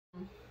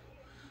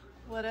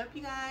What up,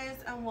 you guys,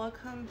 and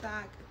welcome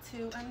back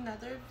to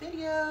another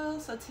video.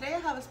 So today I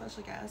have a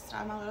special guest.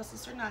 My little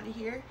sister Nadi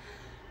here,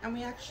 and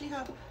we actually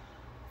have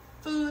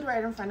food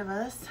right in front of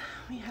us.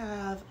 We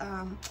have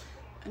a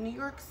New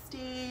York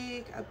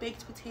steak, a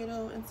baked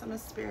potato, and some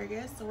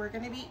asparagus. So we're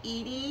gonna be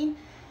eating,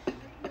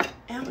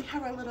 and we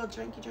have our little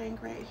drinky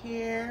drink right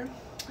here.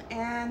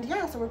 And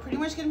yeah, so we're pretty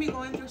much gonna be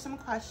going through some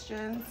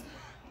questions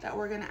that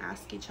we're gonna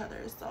ask each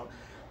other. So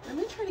let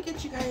me try to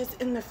get you guys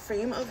in the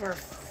frame of our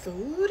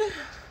food.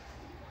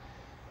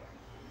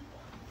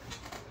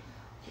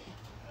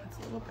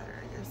 A little better,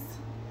 I guess.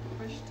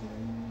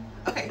 Question.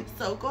 Okay,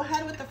 so go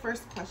ahead with the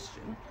first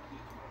question.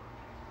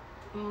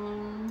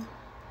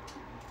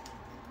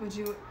 Would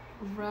you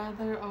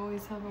rather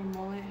always have a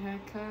mullet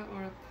haircut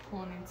or a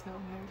ponytail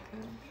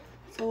haircut?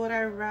 So would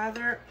I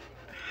rather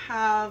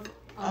have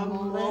a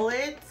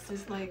mullet?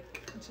 Just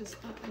like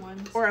just that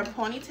one. Or a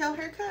ponytail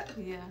haircut?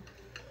 Yeah.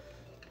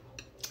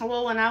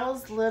 Well, when I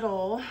was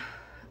little,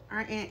 our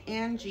Aunt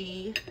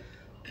Angie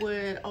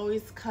would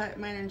always cut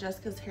mine and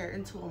Jessica's hair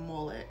into a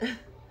mullet.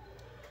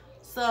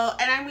 So,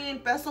 and I mean,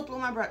 Bessel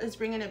Pluma is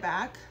bringing it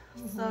back.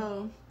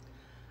 So,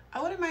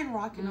 I wouldn't mind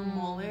rocking a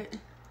mullet.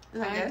 Is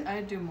that good?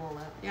 I do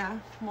mullet. Yeah,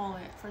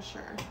 mullet for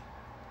sure.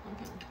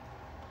 Okay.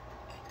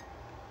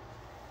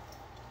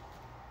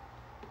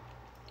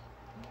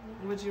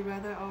 Would you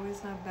rather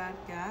always have bad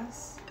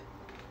gas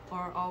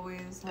or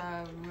always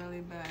have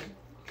really bad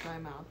dry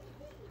mouth?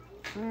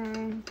 Or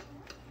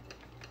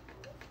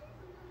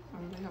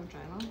really have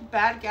dry mouth?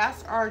 Bad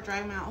gas or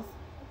dry mouth?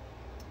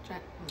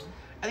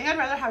 I think I'd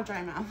rather have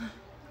dry mouth.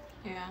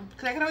 Yeah.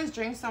 Because I could always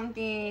drink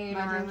something.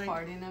 Imagine or like,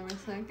 farting every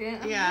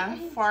second. Yeah,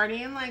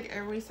 farting like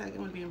every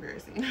second would be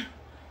embarrassing.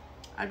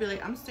 I'd be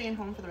like, I'm staying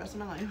home for the rest of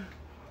my life.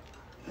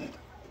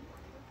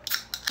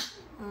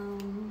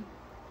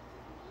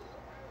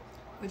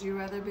 Would you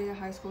rather be a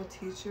high school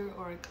teacher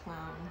or a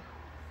clown?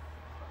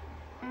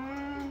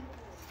 I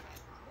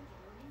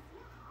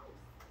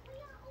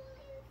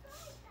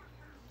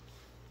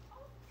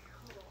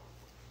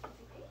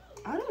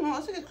don't know.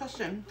 That's a good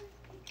question.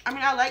 I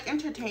mean, I like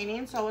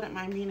entertaining, so I wouldn't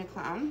mind being a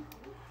clown.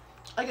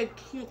 Like a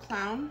cute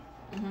clown.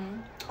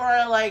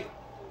 Or like,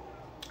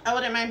 I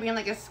wouldn't mind being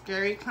like a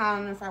scary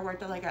clown if I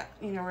worked at like at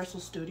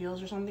Universal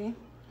Studios or something.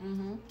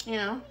 You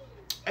know?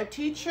 A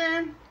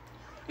teacher,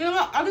 you know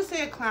what? I'll just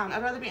say a clown.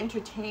 I'd rather be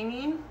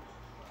entertaining,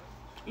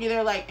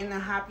 either like in a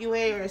happy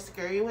way or a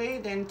scary way,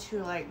 than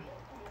to like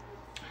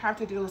have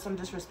to deal with some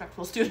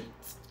disrespectful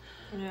students.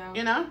 Yeah.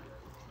 You know?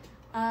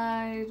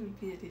 I would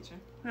be a teacher.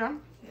 Yeah?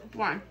 Yeah.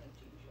 Why?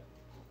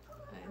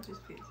 I'd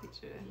just be a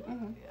teacher.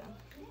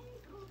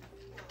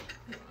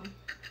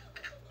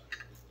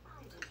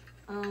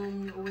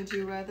 Would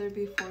you rather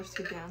be forced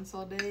to dance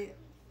all day,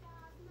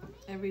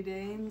 every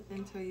day,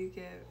 until you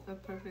get a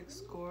perfect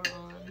score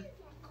on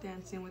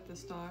Dancing with the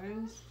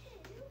Stars,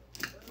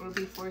 or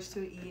be forced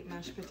to eat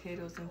mashed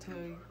potatoes until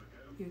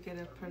you get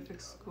a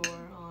perfect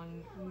score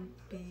on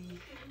Be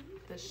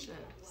the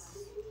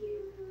Chefs?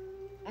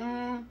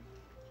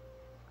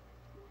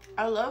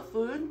 I love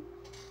food,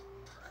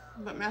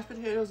 but mashed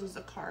potatoes is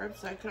a carb,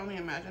 so I can only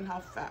imagine how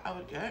fat I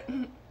would get.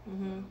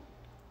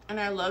 And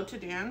I love to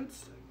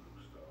dance,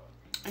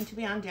 and to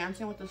be on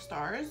Dancing with the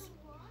Stars,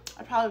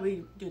 I'd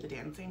probably do the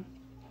dancing.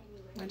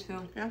 Me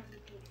too. Yeah.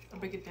 I'll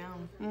break it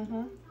down.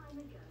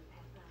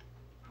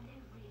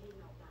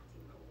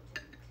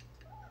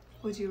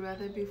 Would you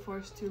rather be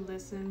forced to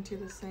listen to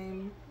the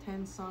same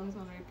 10 songs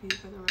on repeat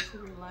for the rest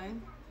of your life,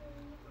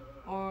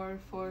 or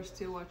forced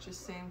to watch the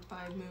same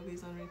 5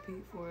 movies on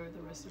repeat for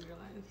the rest of your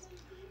lives?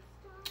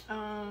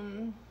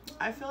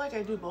 I feel like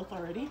I do both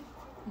already.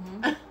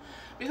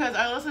 Because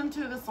I listen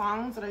to the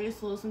songs that I used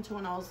to listen to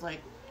when I was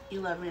like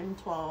 11,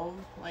 12,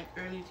 like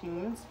early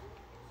teens.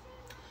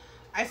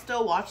 I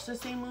still watch the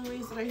same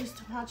movies that I used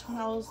to watch when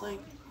I was like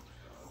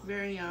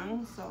very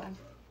young, so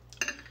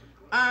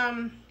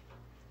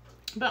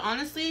but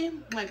honestly,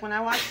 like when I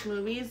watch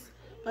movies,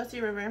 bless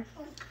you, River,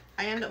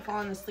 I end up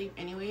falling asleep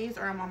anyways,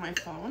 or I'm on my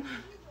phone.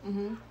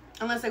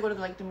 Unless I go to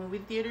like the movie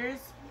theaters,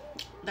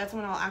 that's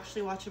when I'll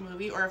actually watch a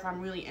movie, or if I'm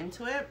really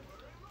into it.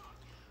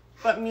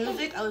 But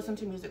music, I listen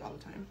to music all the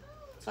time,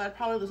 so I'd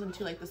probably listen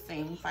to like the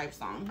same 5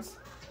 songs.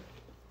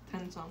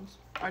 10 songs.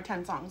 Or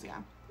 10 songs,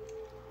 yeah.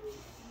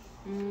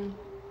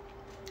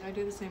 I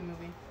do the same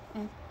movie.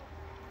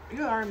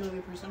 You are a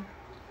movie person.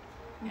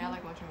 Yeah, I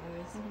like watching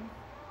movies.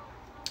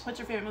 What's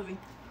your favorite movie?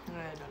 I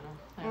don't know.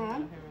 I haven't got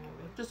a favorite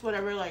movie. Just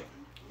whatever like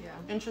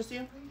interests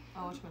you?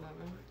 I'll watch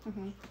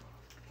whatever.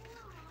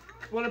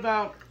 What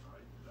about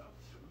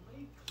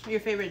your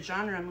favorite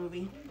genre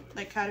movie?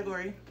 Like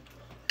category?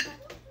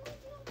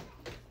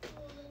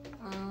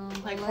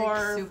 Like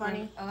horror,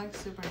 funny? I like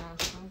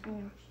supernatural.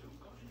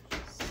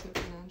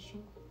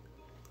 Supernatural.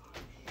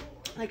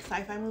 Like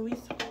sci-fi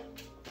movies?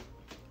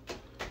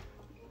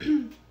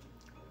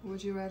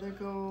 Would you rather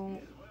go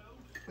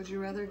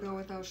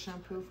without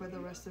shampoo for the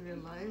rest of your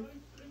life,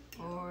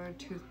 or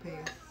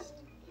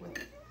toothpaste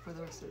for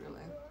the rest of your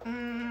life?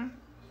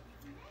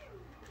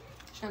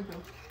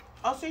 Shampoo.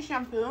 I'll say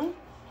shampoo.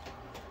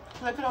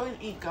 I could always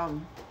eat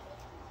gum.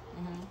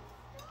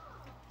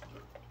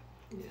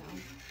 Yeah.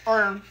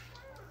 Or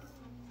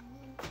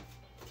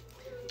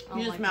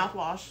use like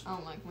mouthwash. I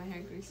don't like my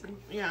hair greasy.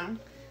 Yeah.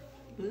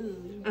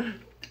 Ooh.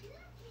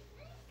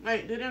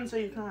 Wait, they didn't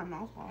say you can't have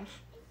mouthwash.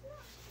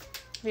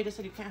 They just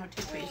said you can't have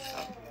toothpaste. So.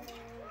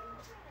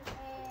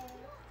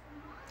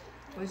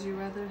 Would you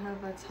rather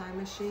have a time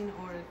machine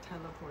or a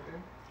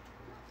teleporter?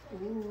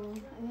 Ooh.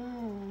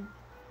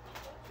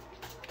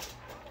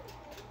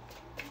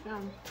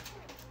 Yeah.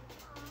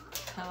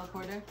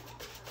 Teleporter?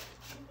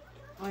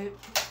 Oh, yeah.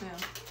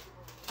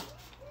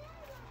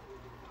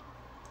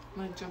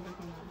 I'm like jumping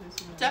from that place.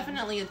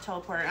 Definitely a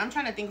teleporter. I'm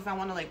trying to think if I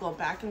want to like go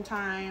back in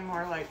time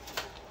or like.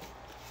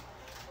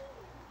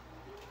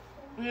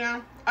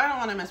 Yeah, I don't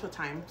want to mess with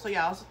time. So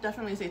yeah, I'll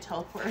definitely say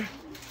teleporter.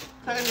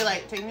 So I can be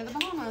like, take me to the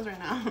Bahamas right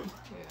now.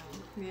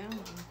 Yeah.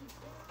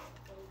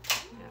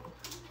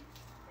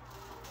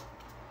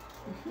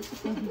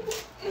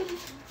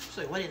 She's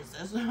like, what is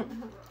this?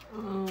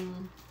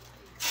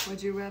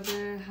 Would you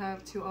rather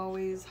have to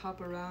always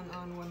hop around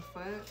on one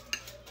foot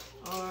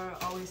or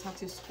always have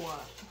to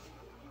squat?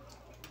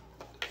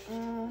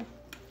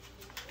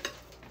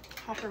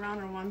 Hop around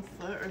on one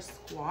foot or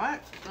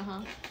squat?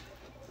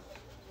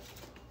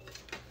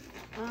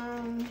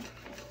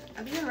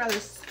 I think I'd rather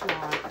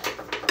squat.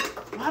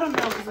 Well, I don't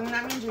know, because then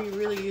that means you're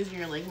really using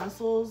your leg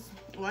muscles.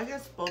 Well, I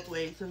guess both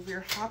ways. If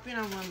you're hopping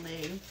on one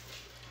leg,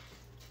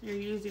 you're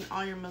using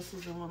all your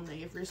muscles in one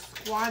leg. If you're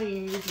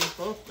squatting, you're using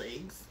both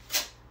legs.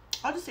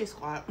 I'll just say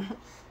squat.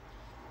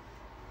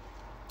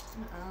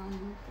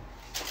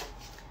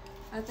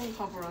 I think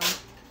hop around.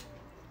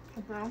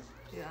 Hop around?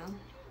 Yeah.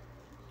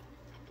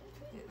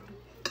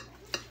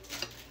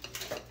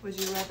 Would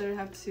you rather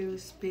have to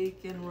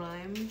speak in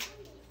rhyme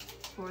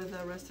for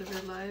the rest of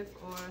your life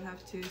or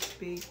have to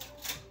speak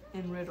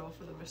in riddle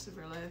for the rest of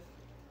your life?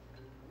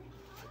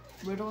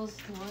 Riddles?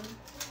 What?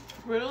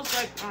 Riddles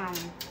like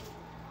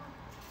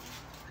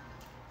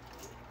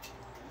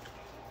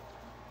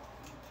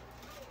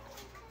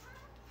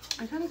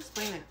I can't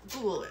explain it.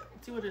 Google it.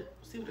 See what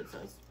it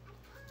says.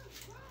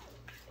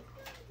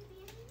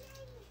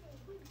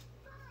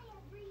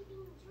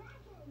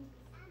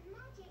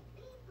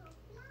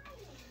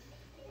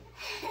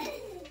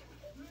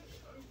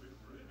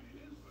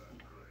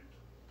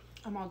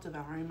 I'm all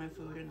devouring my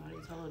food and not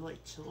until I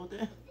like chill with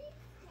it.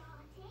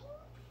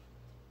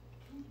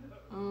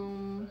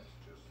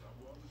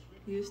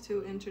 Used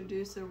to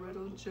introduce a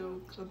riddle,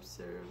 joke,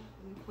 observe,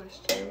 and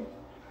question.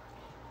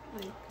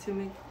 Like to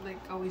make like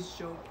always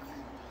joke.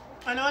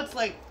 I know it's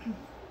like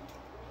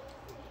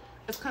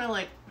it's kind of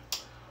like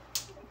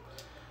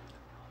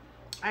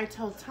I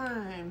tell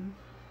time,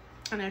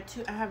 and I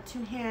have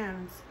two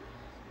hands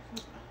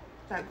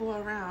that go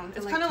around.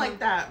 It's like kind of like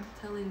that.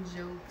 Telling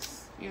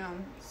jokes. Yeah.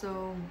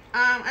 So.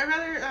 I'd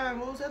rather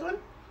what was the other one?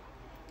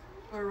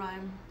 Or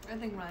rhyme. I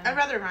think rhyme. I'd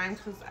rather rhyme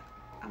because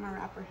I'm a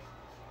rapper.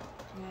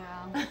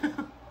 Yeah. Yeah.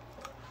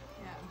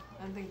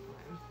 I think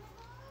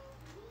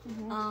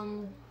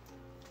rhyme.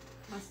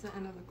 That's the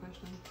end of the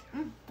question.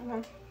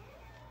 Okay.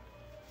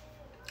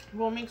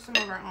 We'll make some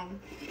of our own.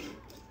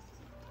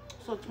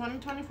 So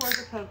 2024 is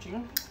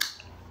approaching.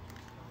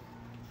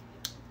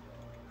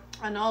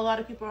 I know a lot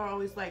of people are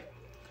always like,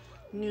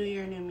 new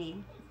year, new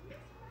me.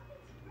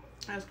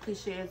 As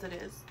cliche as it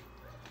is.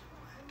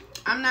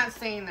 I'm not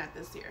saying that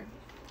this year.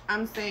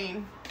 I'm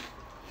saying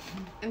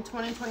in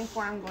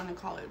 2024 I'm going to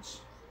college.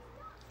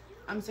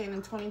 I'm saying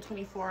in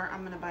 2024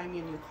 I'm going to buy me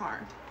a new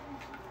car.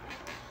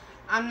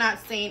 I'm not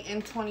saying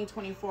in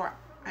 2024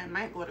 I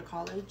might go to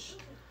college.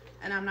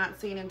 And I'm not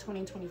saying in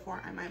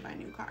 2024 I might buy a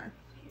new car.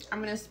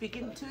 I'm going to speak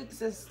into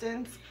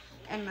existence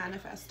and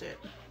manifest it.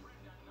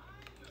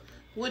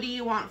 What do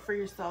you want for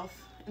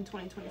yourself in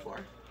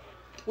 2024?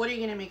 What are you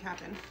going to make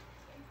happen?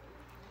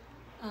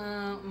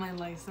 My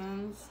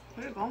license.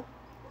 There you go.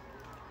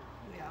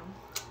 Yeah.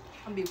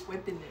 I'll be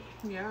whipping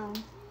it. Yeah.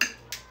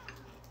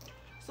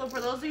 So for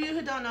those of you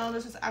who don't know,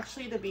 this is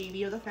actually the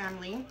baby of the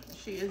family.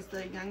 She is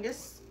the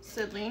youngest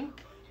sibling.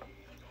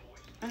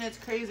 And it's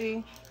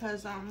crazy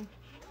because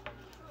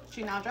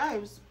she now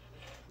drives.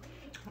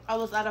 I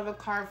was out of a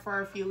car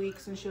for a few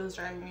weeks and she was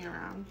driving me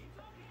around.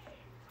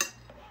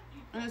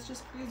 And it's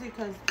just crazy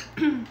because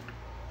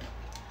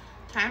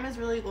time is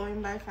really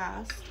going by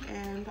fast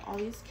and all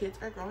these kids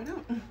are growing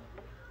up.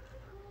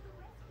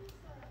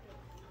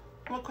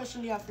 What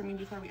question do you have for me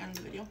before we end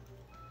the video?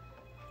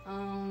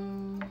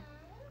 How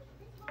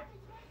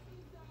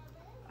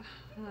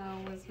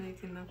was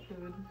making the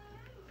food?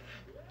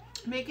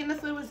 Making the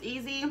food was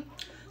easy.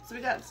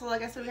 So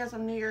like I said, we had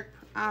some New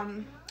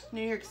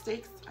York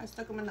steaks. I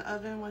stuck them in the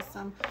oven with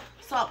some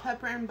salt,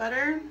 pepper, and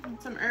butter,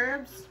 and some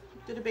herbs.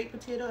 Did a baked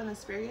potato and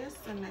asparagus,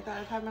 and I thought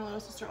I'd have my little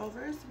sister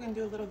over, so I'm gonna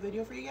do a little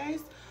video for you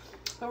guys.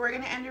 But we're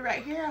gonna end it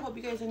right here. I hope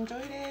you guys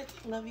enjoyed it.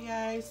 Love you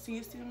guys. See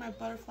you soon, my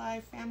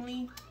butterfly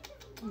family.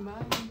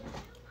 Bye.